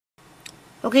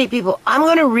Okay, people, I'm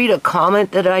going to read a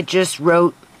comment that I just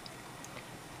wrote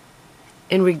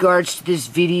in regards to this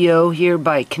video here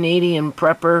by Canadian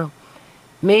Prepper.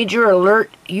 Major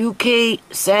alert, UK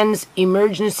sends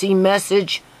emergency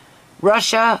message.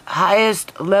 Russia,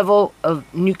 highest level of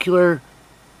nuclear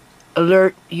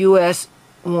alert. US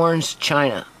warns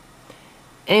China.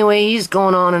 Anyway, he's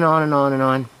going on and on and on and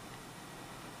on.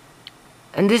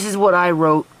 And this is what I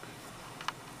wrote.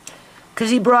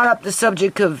 Because he brought up the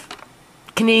subject of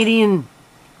Canadian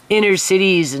inner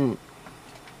cities and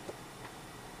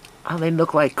how they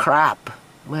look like crap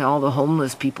with all the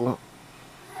homeless people.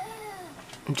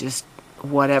 Just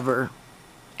whatever.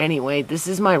 Anyway, this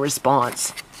is my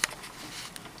response.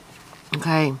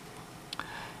 Okay?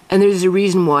 And there's a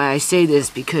reason why I say this,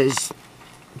 because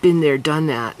been there, done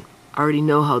that. I already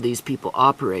know how these people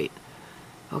operate.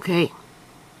 Okay?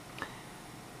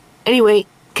 Anyway,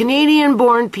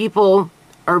 Canadian-born people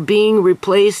are being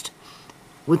replaced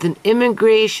with an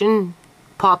immigration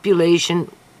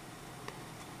population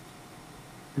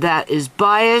that is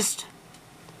biased,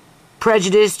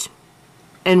 prejudiced,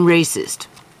 and racist.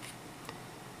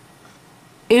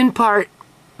 In part,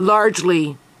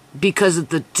 largely because of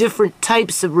the different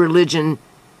types of religion,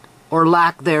 or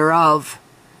lack thereof,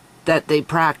 that they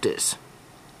practice.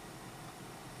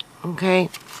 Okay?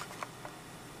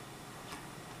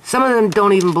 Some of them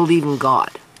don't even believe in God.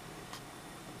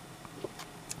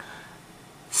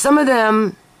 Some of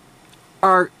them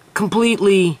are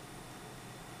completely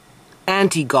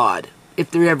anti-God, if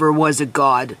there ever was a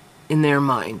God in their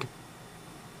mind.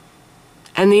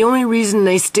 And the only reason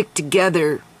they stick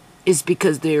together is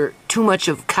because they're too much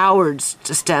of cowards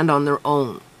to stand on their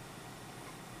own.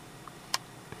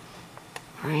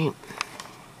 Right?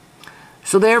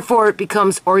 So therefore it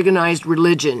becomes organized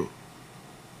religion,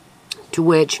 to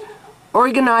which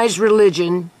organized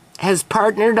religion has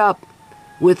partnered up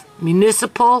with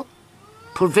municipal,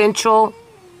 provincial,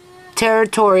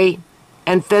 territory,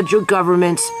 and federal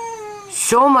governments,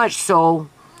 so much so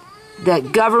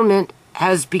that government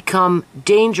has become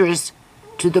dangerous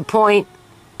to the point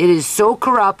it is so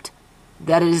corrupt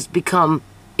that it has become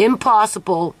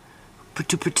impossible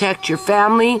to protect your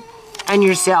family and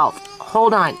yourself.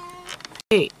 Hold on.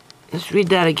 Hey, let's read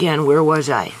that again. Where was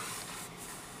I?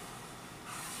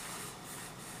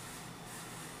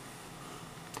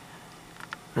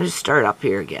 Let's start up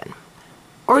here again.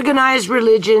 Organized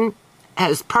religion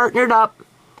has partnered up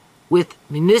with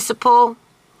municipal,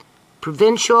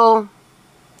 provincial,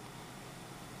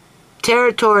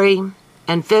 territory,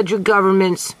 and federal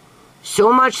governments,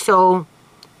 so much so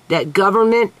that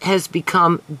government has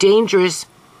become dangerous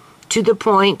to the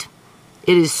point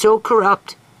it is so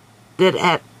corrupt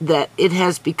that it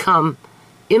has become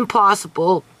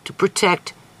impossible to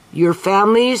protect your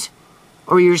families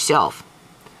or yourself.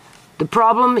 The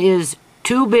problem is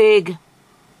too big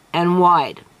and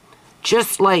wide.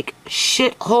 Just like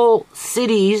shithole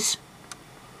cities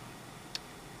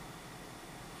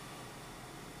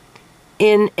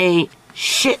in a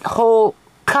shithole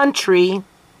country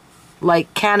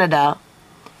like Canada,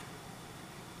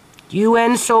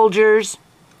 UN soldiers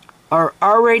are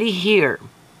already here.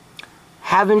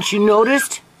 Haven't you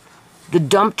noticed the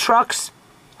dump trucks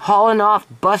hauling off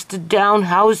busted down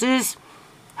houses,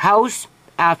 house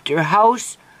after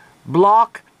house,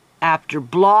 block after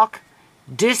block,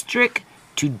 district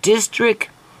to district?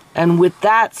 And with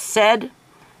that said,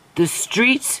 the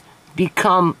streets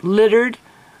become littered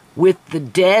with the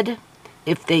dead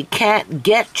if they can't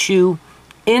get you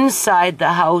inside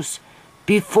the house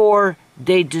before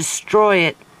they destroy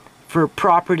it for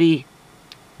property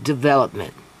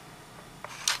development.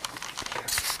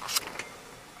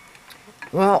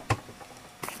 Well,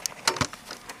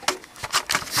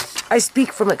 I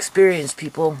speak from experience,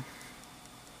 people.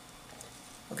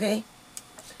 Okay?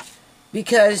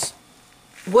 Because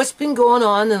what's been going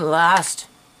on in the last,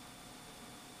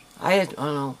 I don't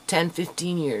know, 10,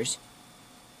 15 years.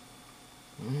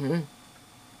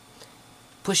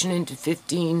 Pushing into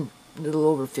 15, a little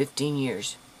over 15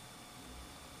 years.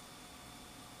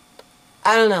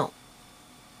 I don't know.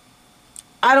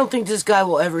 I don't think this guy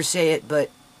will ever say it, but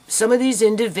some of these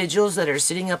individuals that are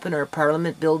sitting up in our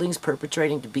parliament buildings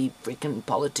perpetrating to be freaking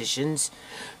politicians,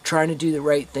 trying to do the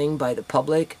right thing by the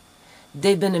public,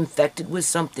 they've been infected with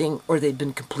something, or they've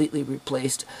been completely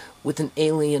replaced with an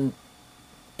alien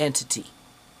entity.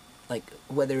 Like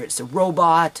whether it's a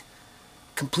robot,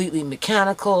 completely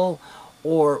mechanical,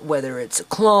 or whether it's a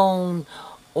clone,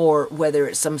 or whether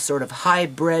it's some sort of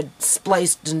hybrid,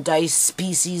 spliced and diced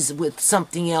species with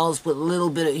something else with a little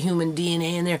bit of human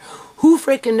DNA in there. Who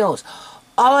freaking knows?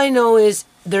 All I know is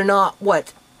they're not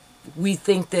what we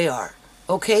think they are.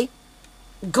 Okay?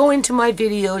 go into my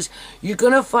videos, you're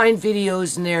going to find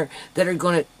videos in there that are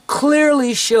going to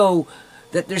clearly show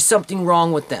that there's something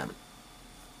wrong with them.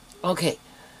 Okay.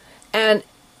 And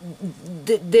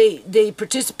they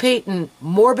participate in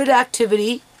morbid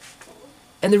activity.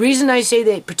 And the reason I say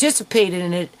they participate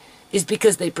in it is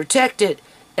because they protect it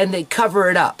and they cover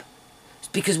it up. It's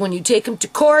because when you take them to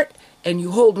court and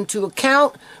you hold them to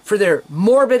account for their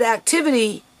morbid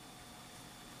activity,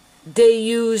 they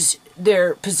use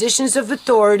their positions of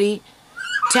authority,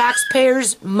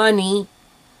 taxpayers' money,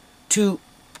 to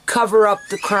cover up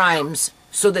the crimes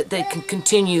so that they can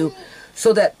continue,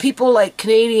 so that people like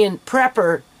Canadian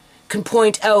Prepper can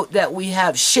point out that we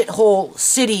have shithole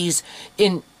cities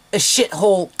in a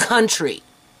shithole country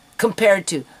compared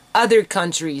to other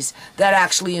countries that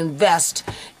actually invest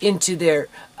into their,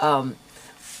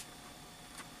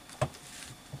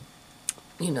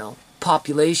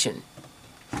 population,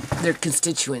 their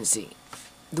constituency,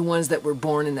 the ones that were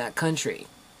born in that country.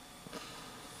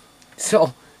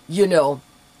 So,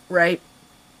 right?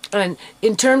 And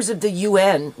in terms of the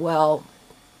UN, well,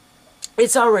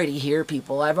 it's already here,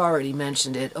 people. I've already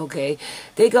mentioned it, okay?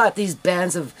 They got these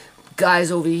bands of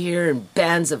guys over here and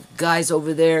bands of guys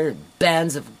over there and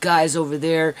bands of guys over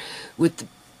there with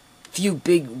few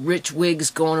big rich wigs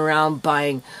going around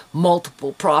buying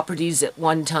multiple properties at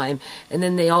one time, and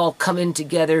then they all come in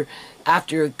together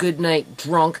after a good night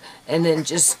drunk and then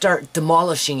just start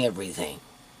demolishing everything.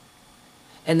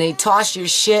 And they toss your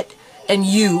shit and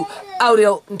you out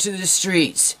into the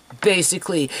streets,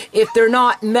 basically, if they're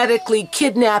not medically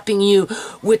kidnapping you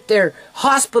with their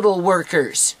hospital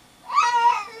workers.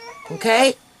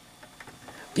 Okay?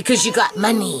 Because you got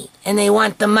money and they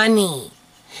want the money.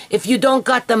 If you don't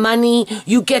got the money,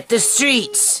 you get the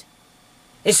streets.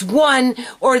 It's one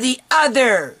or the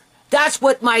other. That's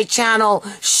what my channel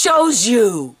shows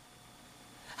you.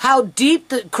 How deep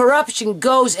the corruption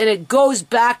goes, and it goes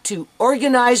back to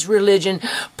organized religion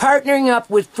partnering up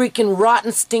with freaking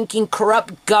rotten, stinking,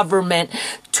 corrupt government,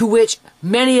 to which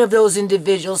many of those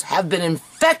individuals have been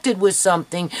infected with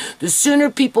something. The sooner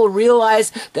people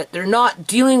realize that they're not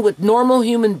dealing with normal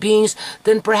human beings,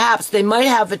 then perhaps they might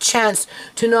have a chance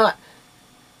to not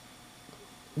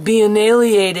be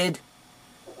annihilated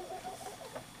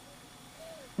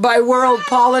by world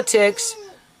politics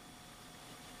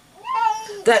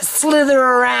that slither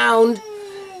around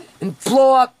and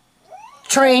blow up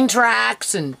train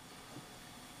tracks and,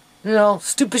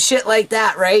 stupid shit like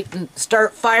that, right? And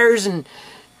start fires and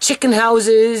chicken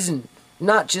houses, and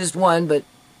not just one, but,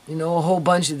 a whole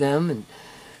bunch of them, and,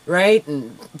 right?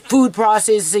 And food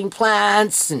processing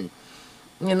plants, and,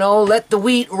 let the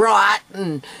wheat rot,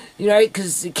 and, right,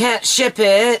 because you can't ship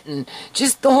it, and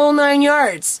just the whole 9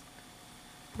 yards.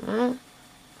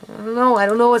 I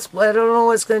don't know what's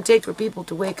going to take for people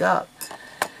to wake up.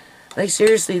 Like,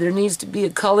 seriously, there needs to be a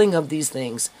culling of these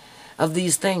things,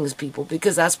 people,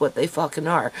 because that's what they fucking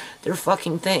are. They're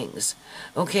fucking things.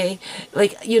 Okay?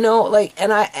 Like, and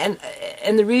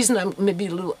the reason I'm maybe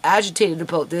a little agitated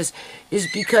about this is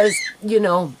because, we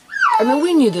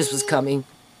knew this was coming.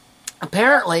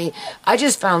 Apparently, I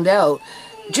just found out,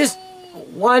 just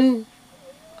one,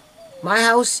 my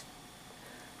house,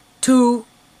 two,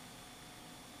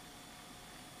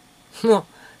 no,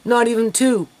 not even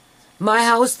two. My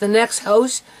house, the next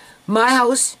house, my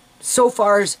house so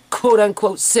far is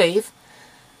quote-unquote safe.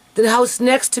 The house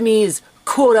next to me is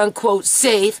quote-unquote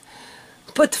safe.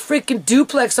 But the freaking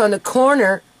duplex on the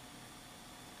corner,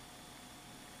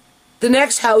 the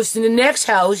next house and the next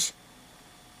house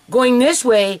going this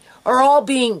way are all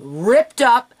being ripped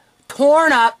up,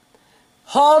 torn up,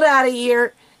 hauled out of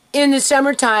here in the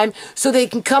summertime so they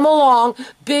can come along,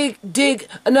 dig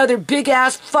another big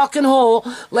ass fucking hole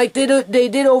like they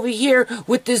did over here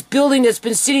with this building that's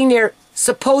been sitting there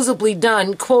supposedly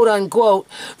done, quote unquote,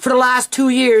 for the last 2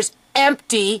 years,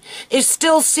 empty. Is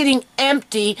still sitting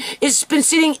empty. It's been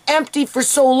sitting empty for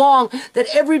so long that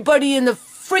everybody in the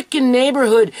freaking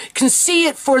neighborhood can see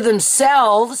it for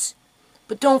themselves.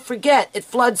 But don't forget, it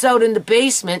floods out in the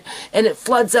basement and it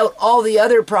floods out all the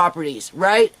other properties,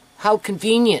 right? How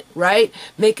convenient, right?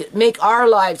 Make our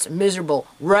lives miserable,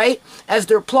 right? As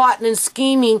they're plotting and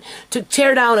scheming to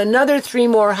tear down another 3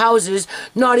 more houses,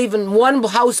 not even one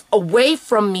house away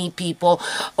from me, people.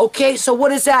 Okay, so what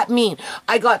does that mean?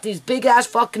 I got these big ass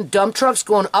fucking dump trucks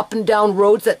going up and down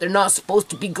roads that they're not supposed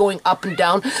to be going up and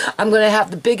down. I'm gonna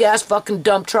have the big ass fucking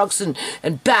dump trucks and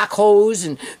backhoes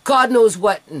and God knows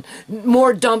what, and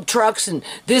more dump trucks and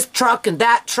this truck and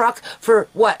that truck for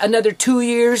what, another 2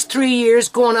 years, 3 years,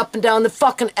 going up up and down the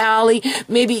fucking alley,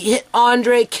 maybe hit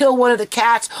Andre, kill one of the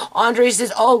cats. Andre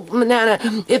says, oh, Nana,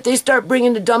 if they start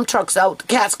bringing the dump trucks out, the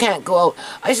cats can't go out.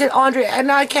 I said, Andre,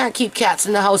 and I can't keep cats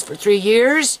in the house for 3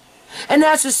 years. And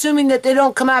that's assuming that they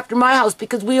don't come after my house,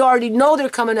 because we already know they're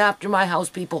coming after my house,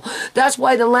 people. That's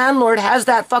why the landlord has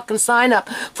that fucking sign up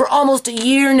for almost a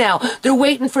year now. They're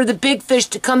waiting for the big fish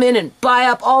to come in and buy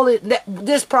up all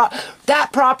that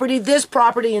property, this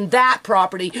property, and that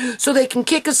property, so they can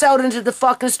kick us out into the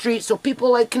fucking street, so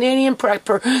people like Canadian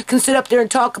Prepper can sit up there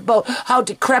and talk about how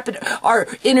decrepit our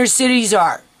inner cities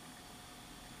are.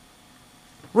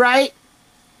 Right?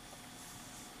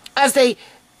 As they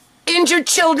injure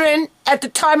children at the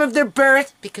time of their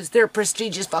birth because they're a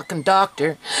prestigious fucking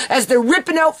doctor, as they're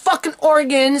ripping out fucking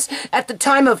organs at the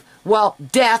time of, well,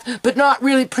 death, but not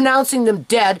really pronouncing them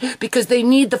dead because they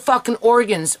need the fucking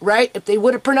organs, right? If they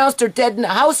would have pronounced her dead in the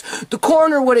house, the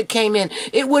coroner would have came in.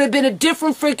 It would have been a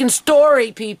different freaking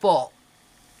story, people.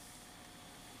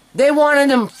 They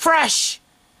wanted them fresh.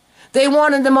 They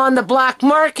wanted them on the black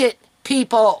market,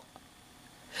 people.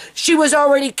 She was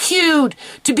already queued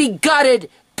to be gutted,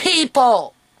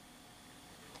 people.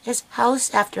 There's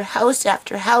house after house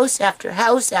after house after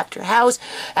house after house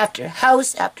after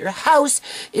house after house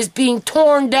is being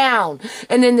torn down.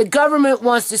 And then the government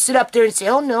wants to sit up there and say,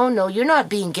 oh, no, you're not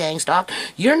being gang stalked.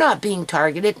 You're not being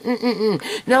targeted.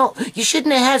 No, you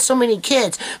shouldn't have had so many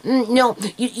kids. No,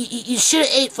 you should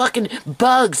have ate fucking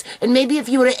bugs. And maybe if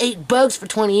you would have ate bugs for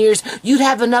 20 years, you'd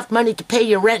have enough money to pay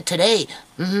your rent today.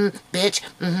 Bitch.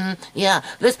 Yeah.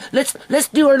 Let's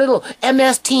do our little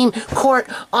MS Team court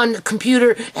on the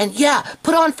computer, and yeah,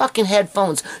 put on fucking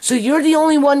headphones. So you're the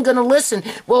only one gonna listen.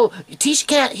 Well, Tisha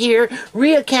can't hear,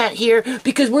 Rhea can't hear,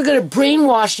 because we're gonna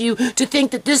brainwash you to think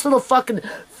that this little fucking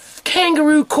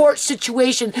kangaroo court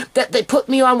situation that they put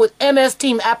me on with MS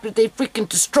Team after they freaking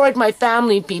destroyed my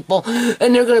family, people,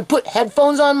 and they're gonna put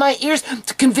headphones on my ears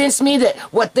to convince me that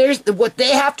what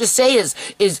they have to say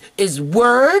is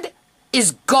word.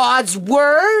 Is God's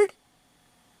word?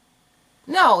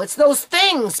 No, it's those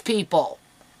things, people,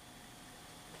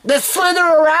 that slither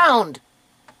around,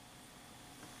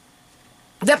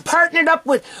 that partnered up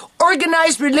with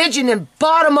organized religion and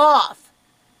bought them off.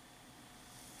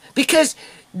 Because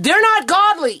they're not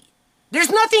godly.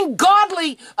 There's nothing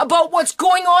godly about what's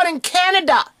going on in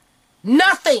Canada.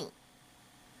 Nothing.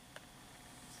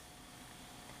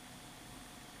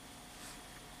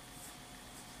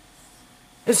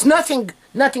 It's nothing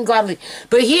godly.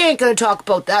 But he ain't going to talk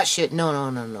about that shit.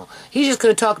 No. He's just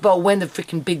going to talk about when the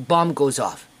freaking big bomb goes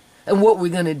off and what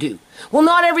we're going to do. Well,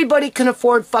 not everybody can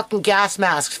afford fucking gas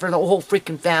masks for the whole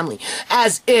freaking family.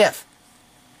 As if.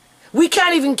 We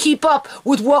can't even keep up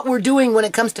with what we're doing when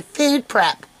it comes to food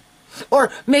prep.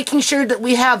 Or making sure that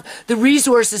we have the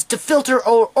resources to filter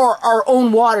or our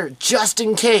own water just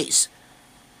in case.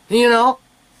 You know?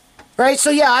 Right? So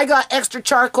yeah, I got extra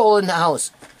charcoal in the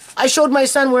house. I showed my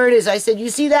son where it is. I said, you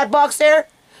see that box there?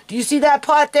 Do you see that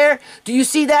pot there? Do you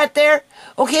see that there?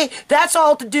 Okay, that's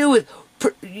all to do with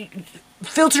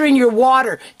filtering your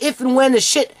water if and when the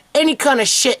shit, any kind of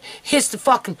shit, hits the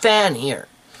fucking fan here.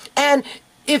 And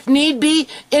if need be,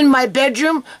 in my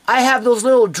bedroom, I have those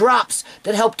little drops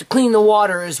that help to clean the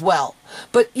water as well.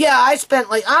 But yeah, I spent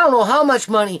like, I don't know how much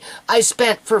money I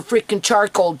spent for freaking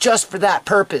charcoal just for that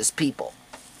purpose, people.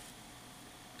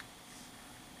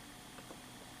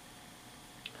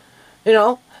 You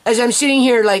know, as I'm sitting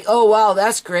here like, oh wow,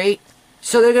 that's great.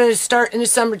 So they're going to start in the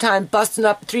summertime busting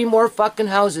up 3 more fucking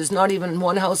houses, not even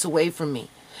 1 house away from me.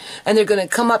 And they're going to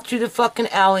come up through the fucking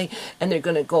alley, and they're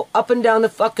going to go up and down the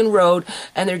fucking road,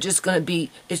 and they're just going to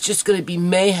be, it's just going to be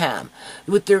mayhem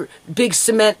with their big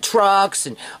cement trucks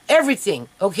and everything,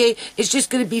 okay? It's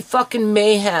just going to be fucking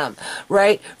mayhem,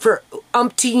 right? For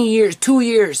umpteen years, 2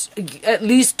 years, at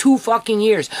least 2 fucking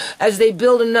years, as they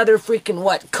build another freaking,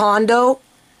 what, condo?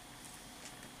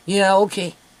 Yeah,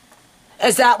 okay.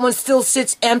 As that one still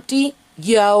sits empty?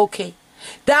 Yeah, okay.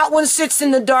 That one sits in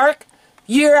the dark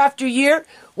year after year?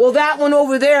 Well, that one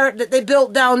over there that they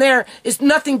built down there is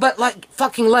nothing but like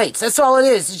fucking lights. That's all it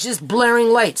is. It's just blaring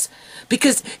lights.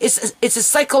 Because it's a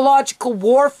psychological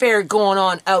warfare going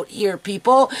on out here,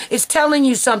 people. It's telling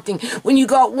you something. When you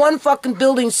got one fucking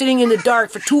building sitting in the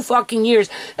dark for 2 fucking years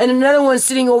and another one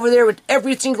sitting over there with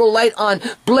every single light on,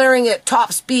 blaring at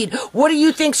top speed, what do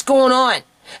you think's going on?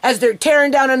 As they're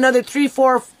tearing down another 3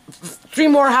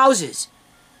 more houses.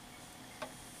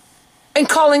 And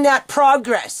calling that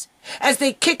progress. As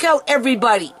they kick out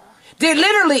everybody. They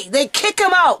kick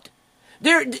them out.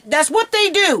 That's what they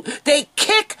do. They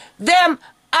kick them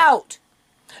out.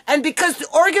 And because the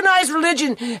organized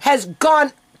religion has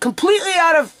gone completely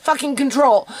out of fucking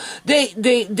control. They've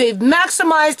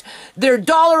maximized their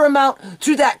dollar amount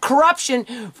through that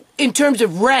corruption in terms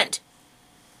of rent.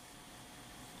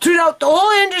 Throughout the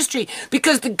whole industry,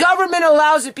 because the government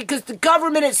allows it, because the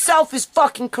government itself is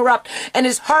fucking corrupt and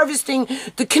is harvesting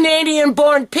the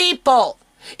Canadian-born people.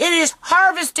 It is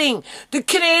harvesting the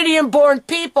Canadian-born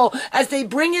people as they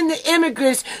bring in the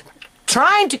immigrants,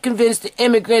 trying to convince the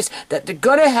immigrants that they're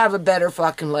gonna have a better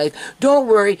fucking life. Don't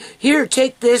worry. Here,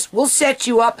 take this. We'll set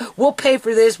you up. We'll pay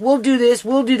for this. We'll do this.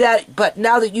 We'll do that. But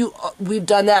now that we've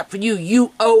done that for you,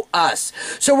 you owe us.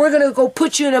 So we're gonna go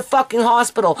put you in a fucking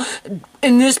hospital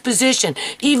in this position,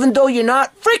 even though you're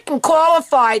not freaking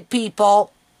qualified,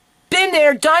 people. Been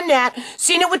there, done that.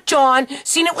 Seen it with John.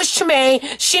 Seen it with Shimei.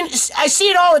 I see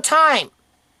it all the time.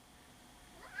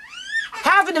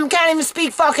 Half of them can't even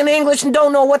speak fucking English and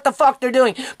don't know what the fuck they're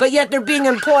doing, but yet they're being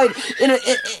employed in a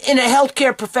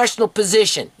healthcare professional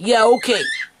position. Yeah, okay.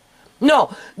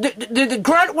 No, the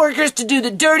grunt workers to do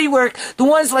the dirty work, the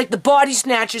ones like the body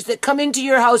snatchers that come into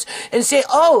your house and say,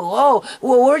 well,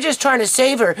 we're just trying to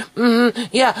save her.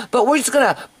 Yeah, but we're just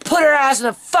gonna put her ass in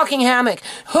a fucking hammock,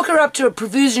 hook her up to a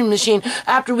perfusion machine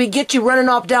after we get you running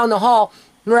off down the hall,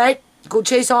 right? Go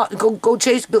chase,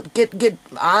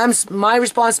 my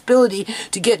responsibility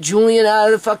to get Julian out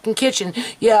of the fucking kitchen.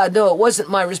 Yeah, no, it wasn't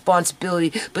my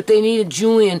responsibility, but they needed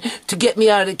Julian to get me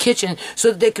out of the kitchen so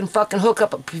that they can fucking hook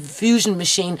up a perfusion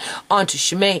machine onto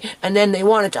Shimei, and then they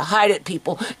wanted to hide it,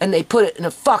 people, and they put it in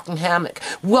a fucking hammock.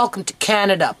 Welcome to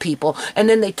Canada, people. And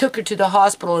then they took her to the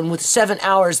hospital, and with 7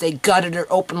 hours, they gutted her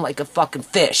open like a fucking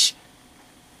fish.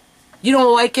 You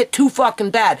don't like it? Too fucking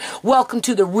bad. Welcome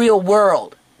to the real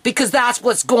world. Because that's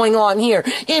what's going on here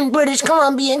in British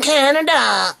Columbia and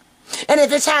Canada. And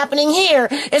if it's happening here,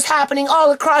 it's happening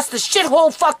all across the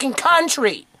shithole fucking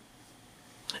country.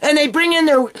 And they bring in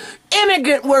their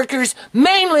immigrant workers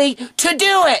mainly to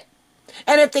do it.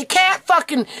 And if they can't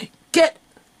fucking get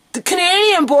the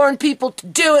Canadian-born people to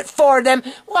do it for them,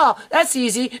 well, that's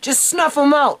easy. Just snuff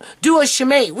them out. Do a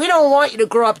Shimei. We don't want you to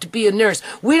grow up to be a nurse.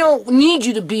 We don't need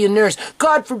you to be a nurse.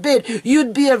 God forbid,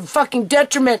 you'd be a fucking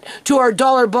detriment to our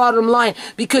dollar bottom line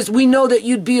because we know that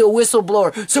you'd be a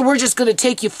whistleblower. So we're just going to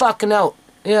take you fucking out.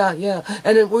 Yeah.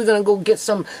 And then we're going to go get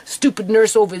some stupid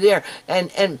nurse over there.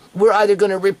 And we're either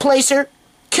going to replace her,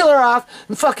 kill her off,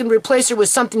 and fucking replace her with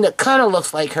something that kind of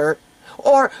looks like her.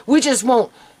 Or we just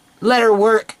won't let her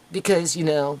work because, you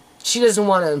know, she doesn't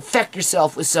want to infect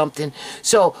herself with something.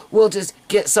 So we'll just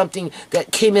get something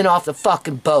that came in off the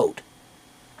fucking boat.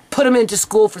 Put them into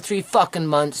school for 3 fucking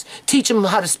months. Teach them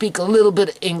how to speak a little bit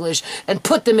of English and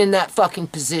put them in that fucking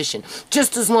position.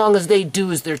 Just as long as they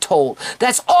do as they're told.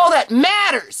 That's all that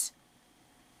matters.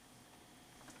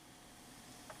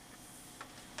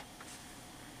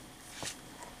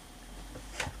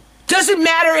 Doesn't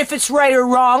matter if it's right or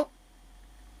wrong.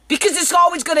 Because it's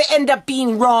always going to end up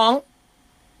being wrong.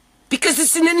 Because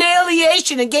it's an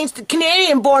annihilation against the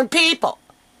Canadian-born people.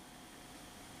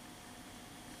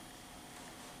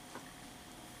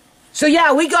 So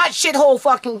yeah, we got shithole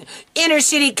fucking inner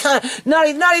city, not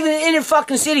even inner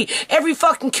fucking city, every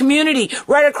fucking community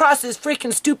right across this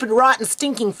freaking stupid, rotten,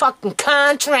 stinking fucking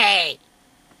country.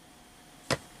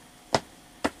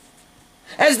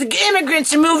 As the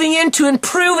immigrants are moving in to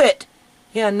improve it.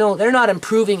 Yeah, no, they're not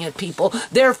improving it, people.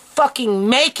 They're fucking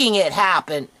making it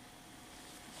happen.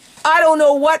 I don't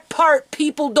know what part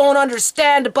people don't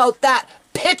understand about that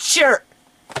picture.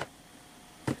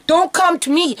 Don't come to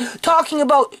me talking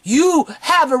about you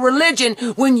have a religion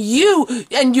when you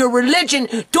and your religion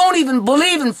don't even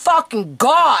believe in fucking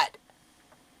God.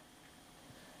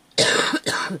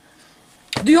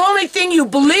 The only thing you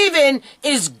believe in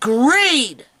is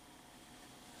greed.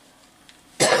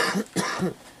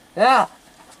 Yeah.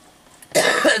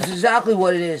 That's exactly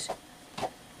what it is.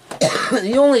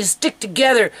 You only stick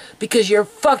together because your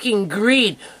fucking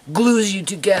greed glues you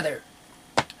together.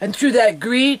 And through that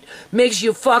greed makes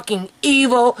you fucking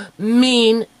evil,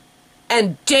 mean,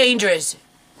 and dangerous.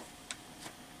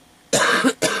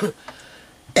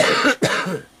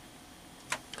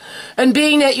 And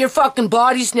being that you're fucking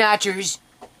body snatchers,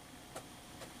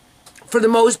 for the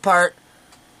most part,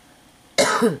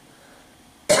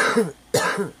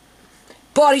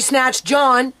 body snatched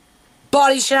John,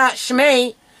 body snatched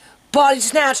Shimei, body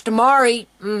snatched Amari,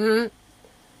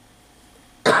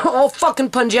 all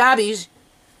fucking Punjabis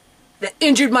that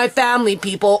injured my family,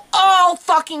 people. All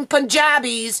fucking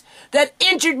Punjabis that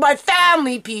injured my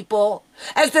family, people.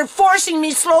 As they're forcing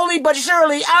me slowly but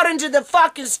surely out into the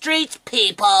fucking streets,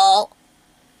 people.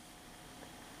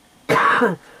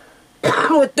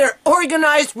 With their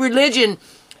organized religion.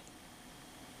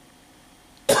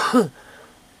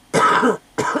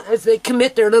 as they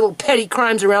commit their little petty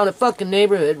crimes around the fucking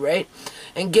neighborhood, right?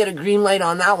 And get a green light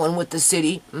on that one with the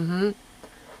city.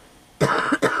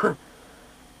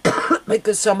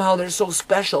 Because somehow they're so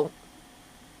special.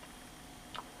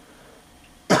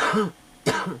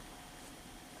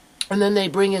 And then they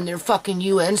bring in their fucking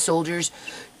UN soldiers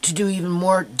to do even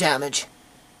more damage.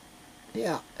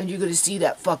 Yeah, and you're going to see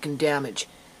that fucking damage.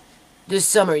 This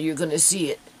summer, you're going to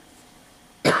see it.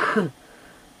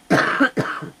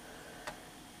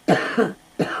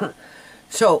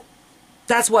 So,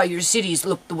 that's why your cities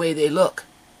look the way they look.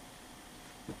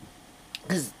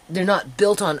 Because they're not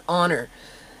built on honor.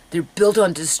 They're built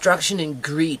on destruction and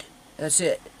greed. That's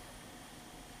it.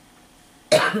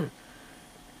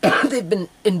 They've been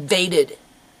invaded.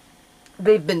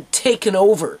 They've been taken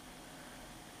over.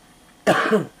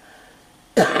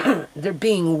 They're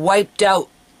being wiped out.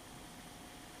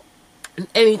 And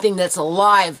anything that's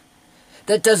alive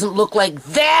that doesn't look like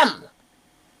them,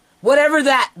 whatever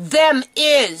that them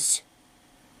is,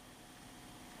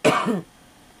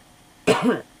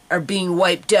 are being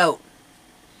wiped out.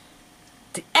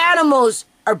 The animals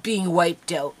are being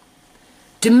wiped out.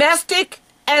 Domestic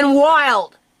and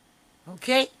wild.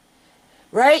 Okay?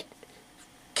 Right?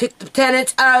 Kick the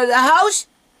tenants out of the house.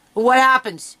 What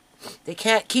happens? They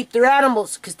can't keep their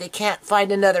animals because they can't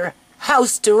find another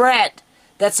house to rent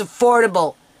that's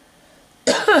affordable.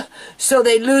 So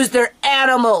they lose their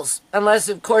animals, unless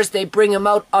of course they bring them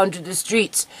out onto the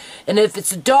streets. And if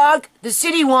it's a dog, the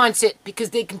city wants it because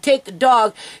they can take the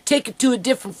dog, take it to a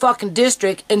different fucking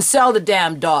district and sell the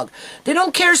damn dog. They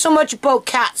don't care so much about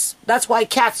cats. That's why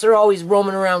cats are always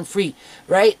roaming around free,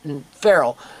 right? And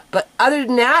feral. But other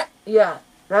than that, yeah,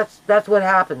 that's what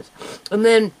happens. And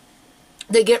then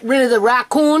they get rid of the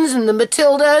raccoons and the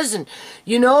Matildas and,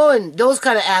 you know, and those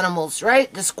kind of animals,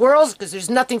 right? The squirrels, because there's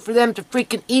nothing for them to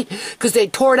freaking eat because they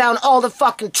tore down all the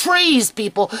fucking trees,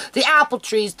 people. The apple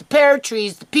trees, the pear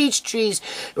trees, the peach trees,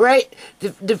 right? The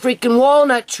freaking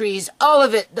walnut trees, all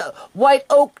of it. The white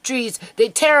oak trees, they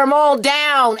tear them all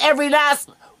down, every last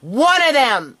one of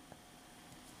them.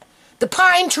 The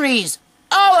pine trees,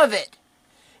 all of it.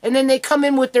 And then they come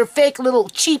in with their fake little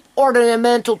cheap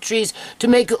ornamental trees to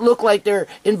make it look like they're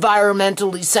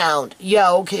environmentally sound.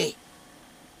 Yeah, okay.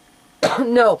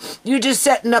 No, you're just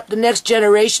setting up the next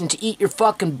generation to eat your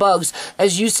fucking bugs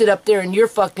as you sit up there in your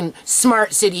fucking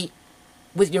smart city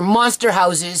with your monster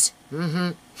houses.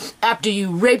 After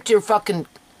you raped your fucking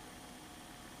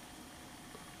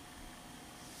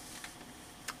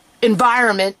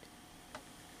environment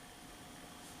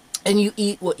and you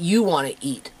eat what you want to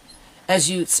eat. As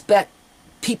you expect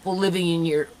people living in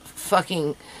your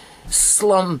fucking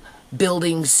slum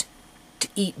buildings to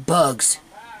eat bugs.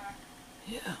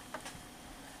 Yeah.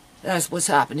 That's what's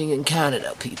happening in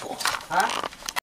Canada, people. Huh?